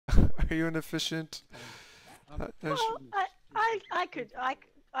Are you inefficient? Well,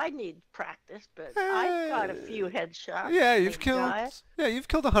 I need practice, but I've got a few headshots. Yeah, Maybe die. you've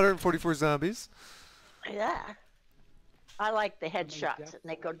killed 144 zombies. Yeah. I like the headshots and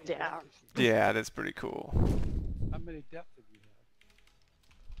they go down. Yeah, that's pretty cool. How many deaths have you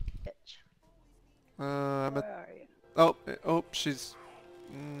had? Bitch. I'm at. Where are you? Oh, she's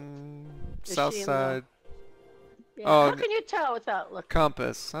Is south she in side. Yeah. Oh, How can you tell without looking?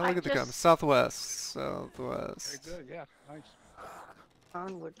 Compass. I look at the compass. just Southwest. Very Southwest. good, yeah, nice.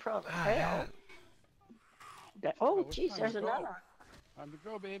 onward hell. Oh, it's jeez, time there's to go. another one. Time to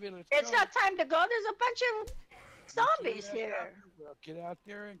go, baby. Let's It's go. not time to go. There's a bunch of zombies Get here. out- Get out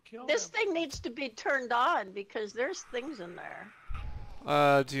there and kill This them. thing needs to be turned on because there's things in there.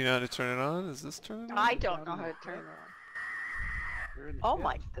 Do you know how to turn it on? Is this turn it on? I don't know how to turn it on. They're in the Oh pit.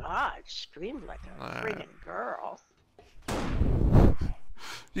 my God, screamed like a Alright. friggin' girl.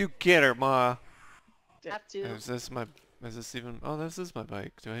 You get her, Ma. Have to. Is this even? Oh, this is my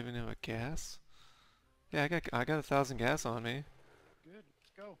bike. Do I even have a gas? Yeah, I got 1,000 gas on me. Good,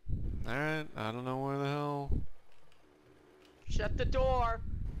 let's go. All right. I don't know where the hell. Shut the door.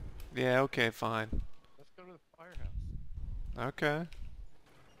 Yeah. Okay. Fine. Let's go to the firehouse. Okay.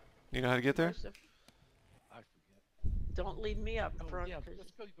 You know how to get there? Where's the- I forget. Don't lead me up Oh, front. yeah, 'Cause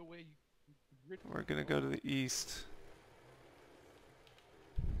let's go the way you written. We're gonna go to the east.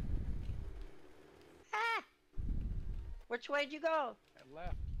 Ah! Which way'd you go? I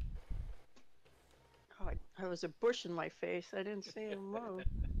left. Oh, there was a bush in my face. I didn't see him move.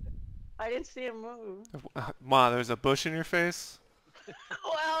 I didn't see him move. Ma, there's a bush in your face?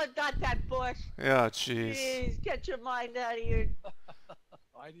 Well, not that bush. Yeah, jeez. Jeez, get your mind out of here.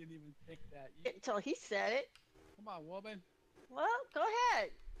 I didn't even think that. You, Until he said it. come on, woman. Well, go ahead.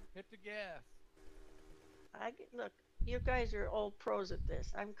 Hit the gas. Look, you guys are old pros at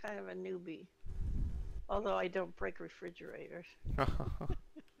this. I'm kind of a newbie. Although I don't break refrigerators.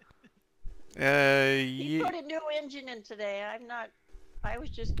 He yeah. put a new engine in today. I was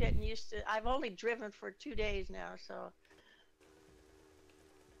just getting used to. I've only driven for 2 days now, so.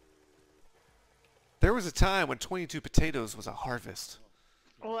 There was a time when 22 potatoes was a harvest.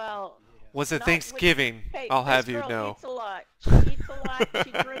 Well, Was it Not Thanksgiving? hey, I'll have this you girl know. eats a lot. She eats a lot.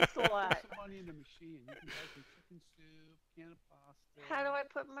 She drinks a lot. Put some money in the machine. You can buy some chicken soup, can of pasta. How do I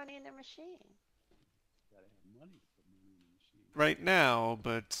put money in the machine? You gotta have money to put money in the machine. Right now,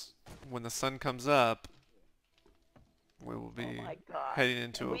 but when the sun comes up, we will be Oh my God. heading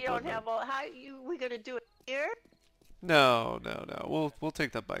into a We don't blood have all. We gonna do it here? No. We'll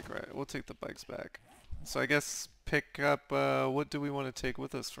take the bike ride. We'll take the bikes back. So I guess pick up. What do we want to take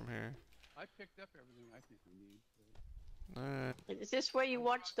with us from here? I picked up everything I think we need. So All right. Is this where you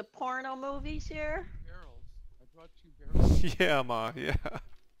watch the porno movies here? barrels. I brought 2 barrels. Yeah, Ma. Yeah.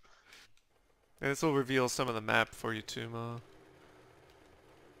 And this will reveal some of the map for you too, Ma.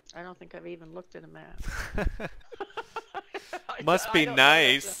 I don't think I've even looked at a map. Must I be don't know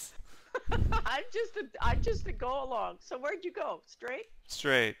that nice. I'm just a go along. So where'd you go? Straight?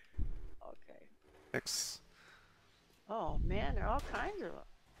 Straight. Okay. X. Oh man, there are all kinds of them.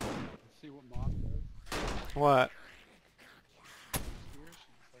 Let's see what Mom does. What? She's here.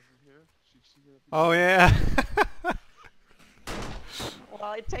 She's over here. She's here. Oh yeah.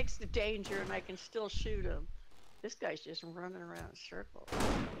 Well, it takes the danger, and I can still shoot him. This guy's just running around in circles.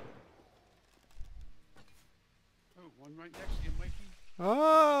 Oh, one right next to you, Mikey.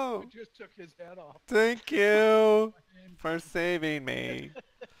 Oh, I just took his head off. thank you for saving me.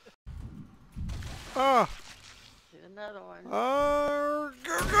 Oh. There's another one. Oh.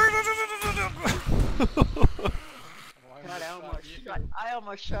 Oh, God, I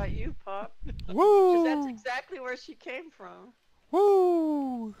almost shot you, Pop. 'Cause Woo! that's exactly where she came from.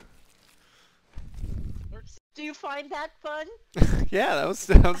 Woo! Do you find that fun? Yeah, that was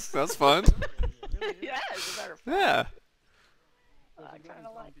fun. Yeah, as a matter of fact. Yeah. I kind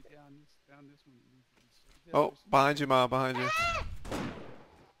of like it. Down this one. Oh, behind you, Ma, behind you. The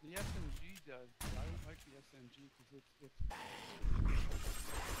SMG does. I don't like the SMG because it's.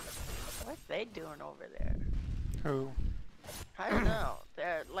 What's they doing over there? Who? I don't know.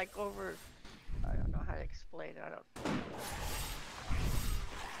 They're like over. I don't know how to explain it. I don't.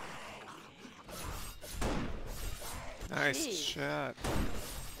 Nice Jeez. shot.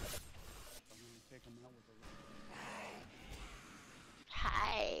 I'm gonna take them out with a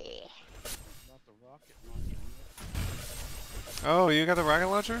Hi. about the rocket launcher. Oh, you got the rocket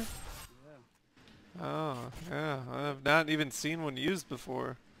launcher? Yeah. Oh, yeah. I've not even seen one used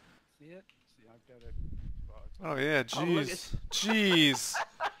before. See it? See, I've got it. Oh yeah, Oh, look jeez. Jeez.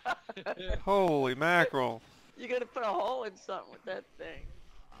 Holy mackerel. You gotta put a hole in something with that thing.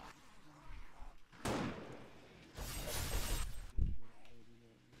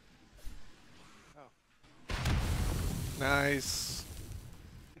 Nice.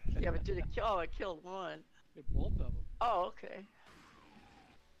 Yeah, but did it kill? Oh, it killed one. Hit both of them. Oh, okay.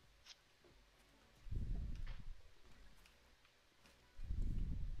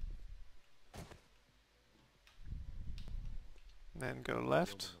 Then go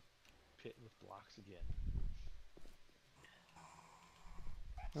left. Building a pit with blocks again.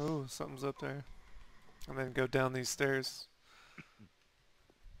 Oh, something's up there. And then go down these stairs.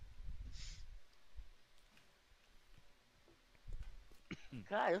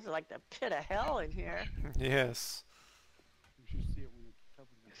 God, this is like the pit of hell in here. Yes. You should see it when it's covered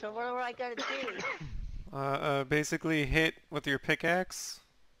in So what do I gotta do? Basically hit with your pickaxe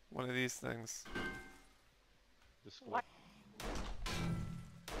one of these things. The square. What?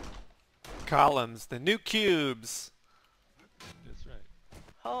 Columns, the new cubes. That's right.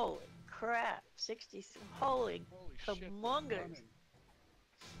 Holy crap! 60. Holy Holy shit, they're humongous. running.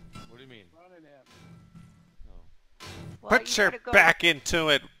 What do you mean? Running at me. Oh. Well, Put you your better go, back into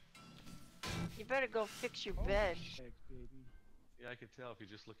it. You better go fix your Holy bed. shit, baby. Yeah, I can tell if you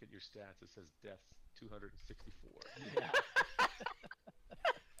just look at your stats. It says death 264.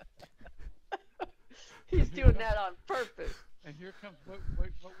 He's doing that on purpose. And here comes, what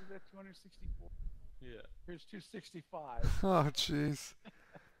was that, 264? Yeah. Here's 265. Oh, jeez.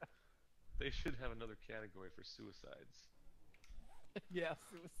 They should have another category for suicides. Yeah,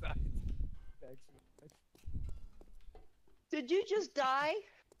 suicide. Thanks. Did you just die?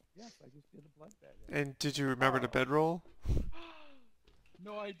 Yes, I just did a blood bag. Yeah. And did you remember to bedroll?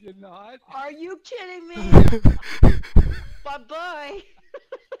 No, I did not. Are you kidding me? Bye-bye.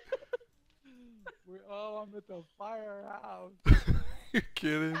 I'm at the firehouse. You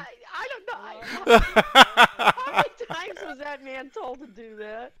kidding? I don't know. How many times was that man told to do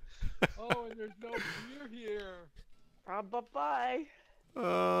that? Oh, and there's no beer here. Bye-bye.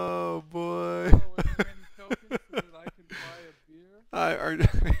 Oh boy. Oh, is there any tokens so that I can buy a beer?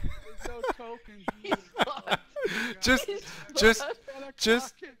 There's no tokens He's either. fucked. Just- He's just- fucked. 10 o'clock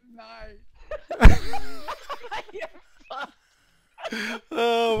just- at night. You're fucked.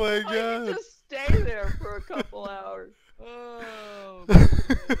 Oh my Why don't god. you just stay there for a couple hours? Oh,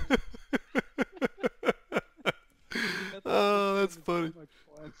 Oh, that's funny.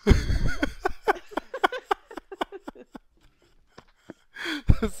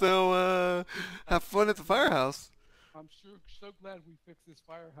 So, have fun at the firehouse. I'm so glad we fixed this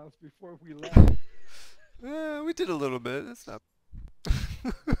firehouse before we left. We did a little bit. It's not.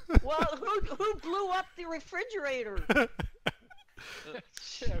 Well, who blew up the refrigerator? Yeah,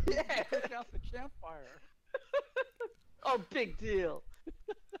 we Yeah. took out the campfire. Oh, big deal.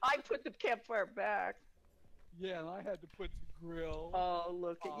 I put the campfire back. Yeah, and I had to put the grill. Oh,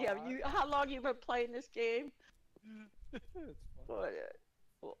 look at yeah. How long you been playing this game? It's fun. What?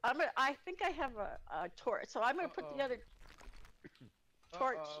 Well, I think I have a torch, so I'm gonna put the other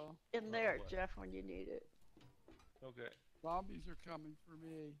torch Uh-oh. in there, what? Jeff, when you need it. Okay. Zombies are coming for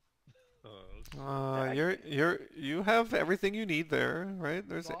me. You have everything you need there, right?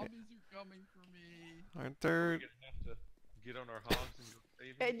 There's, Zombies are coming for me. aren't We're there? gonna have to get on our hogs and go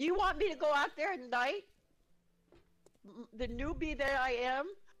save him. And you want me to go out there at night? The newbie that I am?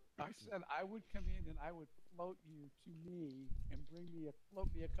 I said I would come in and I would float you to me and float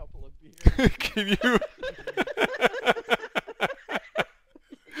me a couple of beers. Can you?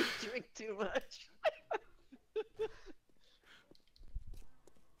 You drink too much.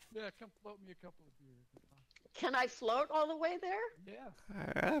 Yeah, come float me a couple of beers. Can I float all the way there? Yeah.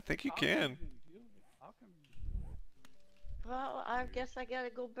 I think you I'll come can. in and do it. I'll come in and do it. Well, I guess I gotta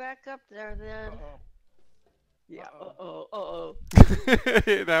go back up there then. Uh-oh. Yeah. Uh-oh. Uh-oh.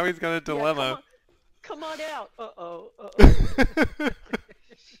 Uh-oh. Now he's got a Yeah, dilemma. come on out. Uh-oh. Uh-oh.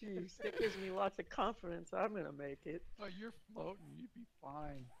 Jeez, that gives me lots of confidence. I'm gonna make it. Oh, you're floating. You'd be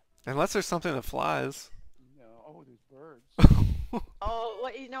fine. Unless there's something that flies. No. Oh, there's birds. Oh,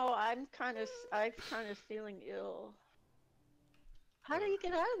 well, you know, I'm kind of feeling ill. How do you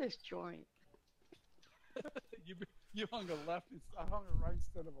get out of this joint? You hung a left. I hung a right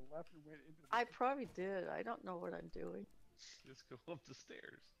instead of a left and went into. I probably did. I don't know what I'm doing. Just go up the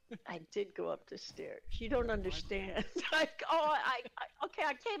stairs. I did go up the stairs. You don't understand. Okay,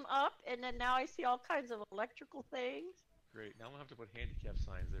 I came up, and then now I see all kinds of electrical things. Great. Now I'm gonna have to put handicap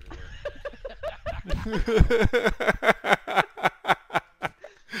signs everywhere.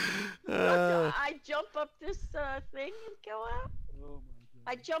 I jump up this thing and go out. Oh my god.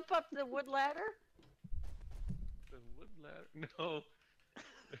 I jump up the wood ladder. The wood ladder. No.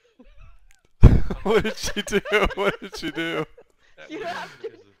 What did she do? What did she do? That You wood have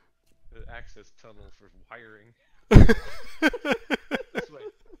ladder is an access tunnel for wiring. This way.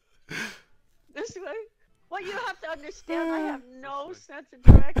 This way. Well, you have to understand, I have no This sense of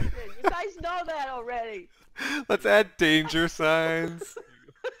direction. You guys know that already. Let's add danger signs.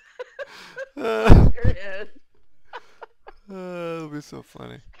 Uh, You're in. it'll be so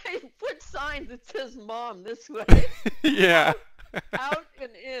funny. Hey, put signs that says "Mom" this way, Yeah. out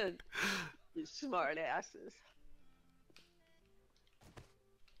and in. You smart asses.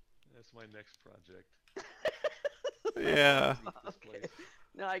 That's my next project. Yeah. This Okay. place.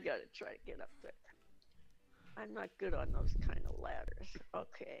 Now I gotta try to get up there. I'm not good on those kind of ladders.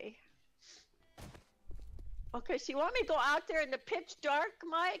 Okay. Okay, so you want me to go out there in the pitch dark,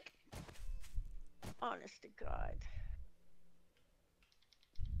 Mike? Honest to God.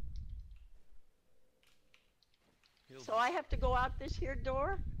 He'll So I have to go out this here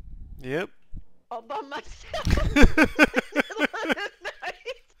door Yep. all by myself in the middle of the night?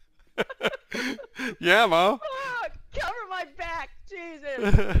 Yeah, Mo. Oh, cover my back, Jesus!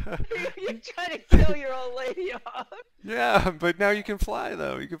 You're trying to kill your old lady off. Yeah, but now you can fly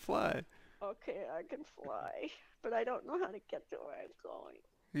though. You can fly. Okay, I can fly, but I don't know how to get to where I'm going.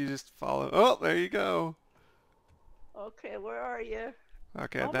 You just follow. Oh, there you go. Okay, where are you?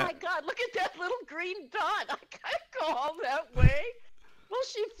 Okay, Oh that. my God, look at that little green dot. I can't go all that way. Will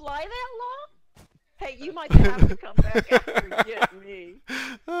she fly that long? Hey, you might have to come back after you get me.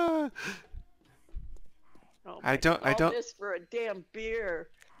 Uh, Oh I my don't- God, I all don't- this for a damn beer.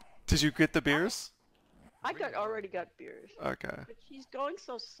 did you get the beers? Already got beers. Okay. But she's going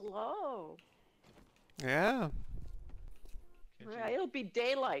so slow. Yeah. Can't you- Yeah, it'll be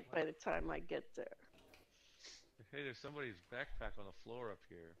daylight by the time I get there. Hey, there's somebody's backpack on the floor up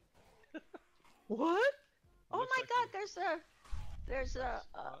here. What? Oh Looks my like God, a there's a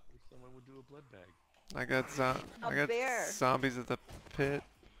spot where someone would do a blood bag. I got I got bear. zombies at the pit.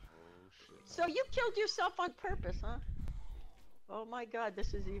 Oh shit. So you killed yourself on purpose, huh? Oh my God,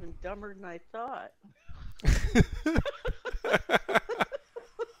 this is even dumber than I thought.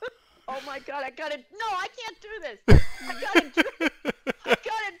 Oh my God, I can't do this. I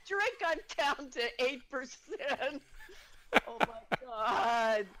gotta drink. I'm down to 8%. Oh my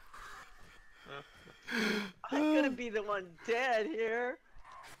God. I'm gonna be the one dead here.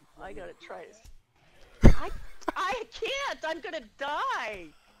 I gotta try this. I can't. I'm gonna die.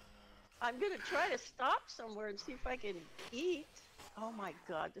 I'm gonna try to stop somewhere and see if I can eat. Oh my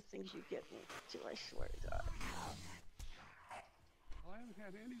God, the things you get me to, I swear to God. Well, I haven't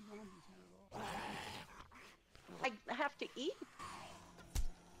had any zombies here at all. I have to eat.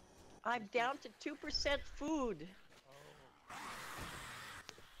 I'm down to 2% food.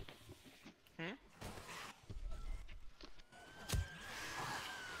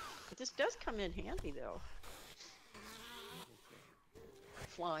 This does come in handy though.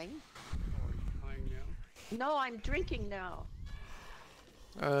 Flying. Or are you flying now? No, I'm drinking now.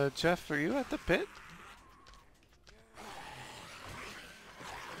 Jeff, are you at the pit?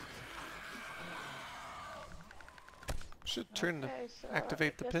 Should turn Okay, so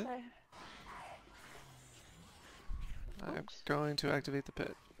activate the I guess pit. I'm Oops. going to activate the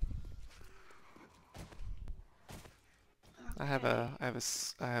pit. I have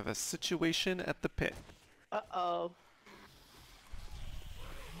a situation at the pit. Uh-oh.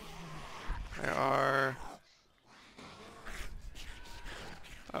 There are.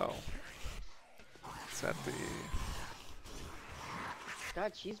 Oh. It's at the.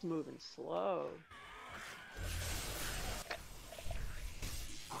 God, she's moving slow.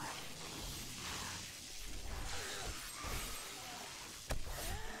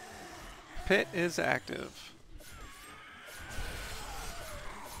 Pit is active.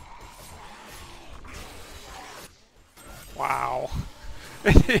 Wow.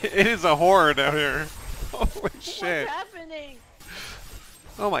 It is a horror down here. Holy shit. What's happening?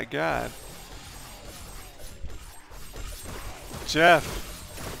 Oh my god.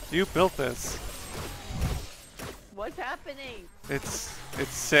 Jeff, you built this. What's happening? It's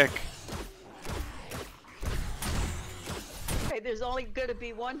sick. Hey, there's only gonna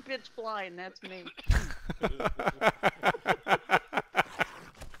be one bitch flying, that's me.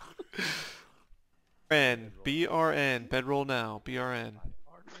 BRN, bedroll now, BRN.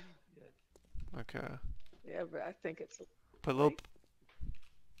 Already did. Okay. Yeah, but I think it's Put a little.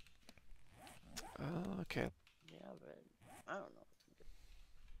 Right. Okay. yeah, but I don't know.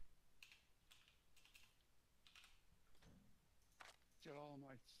 Got all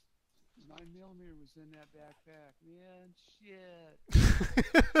my 9mm was in that backpack. Man, shit.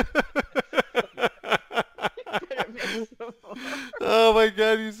 Better make some more. Oh my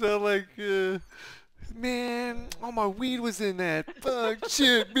god, you sound like, man, all my weed was in that. Fuck,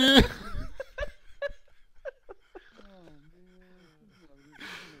 shit, man.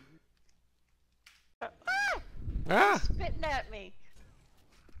 Oh, man.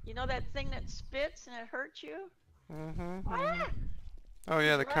 spits and it hurts you? Mm-hmm. Ah! Oh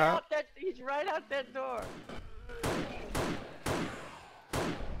yeah, the cop. He's right out that door.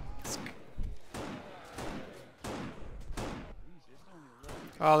 Jeez, it's only 11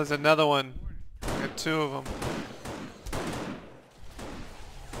 Oh, there's another one. in the morning. I got two of them.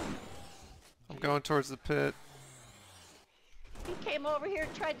 I'm going towards the pit. He came over here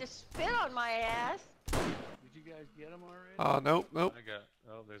and tried to spit on my ass. Did you guys get him already? Oh, nope, nope. I got.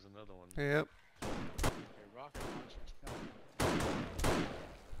 Oh, there's another one. Yep. Okay, rocket launcher's coming.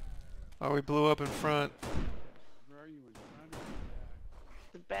 Oh, we blew up in front. Where are you, in front or in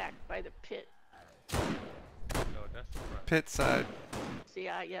back? The back by the pit. Oh, that's the front. Pit side. See,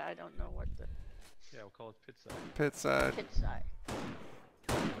 I don't know what the Yeah, we'll call it pit side. Pit side. pit side.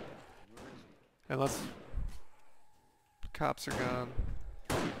 Where is he? Unless cops are gone.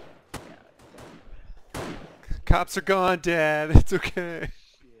 Yeah, Cops are gone, Dad. It's okay.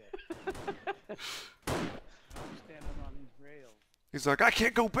 Shit. I'm standing on these rails. He's like, I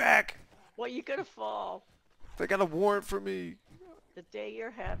can't go back. well, you're gonna fall. They got a warrant for me. The day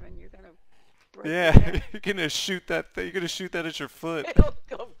you're having, you're gonna break. Yeah, your neck. you're gonna shoot that thing. You're gonna shoot that at your foot. It'll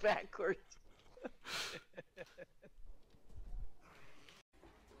go backwards.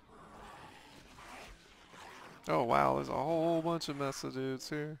 Oh wow, there's a whole bunch of mesa dudes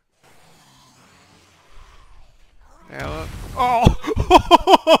here. Yeah. Oh!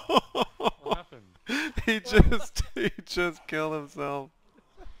 What happened? he just killed himself.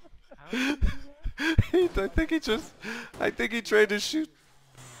 How did you do that? I think he tried to shoot.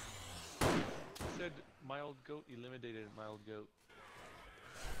 It said mild goat eliminated mild goat.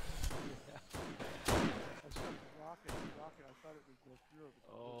 I shot the rocket. I thought it would go through it. but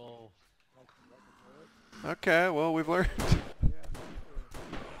it Oh, didn't. Like a bullet. Okay, well we've learned. Yeah, that's good.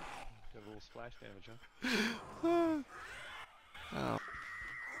 got a little splash damage, huh? Oh.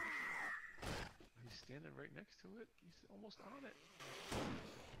 He's standing right next to it. He's almost on it.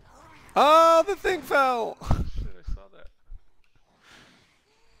 Oh, the thing fell. Shit, I saw that.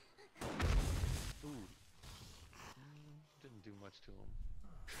 Ooh. Didn't do much to him.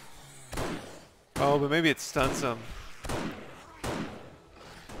 Oh, but maybe it stuns him.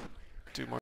 Do more.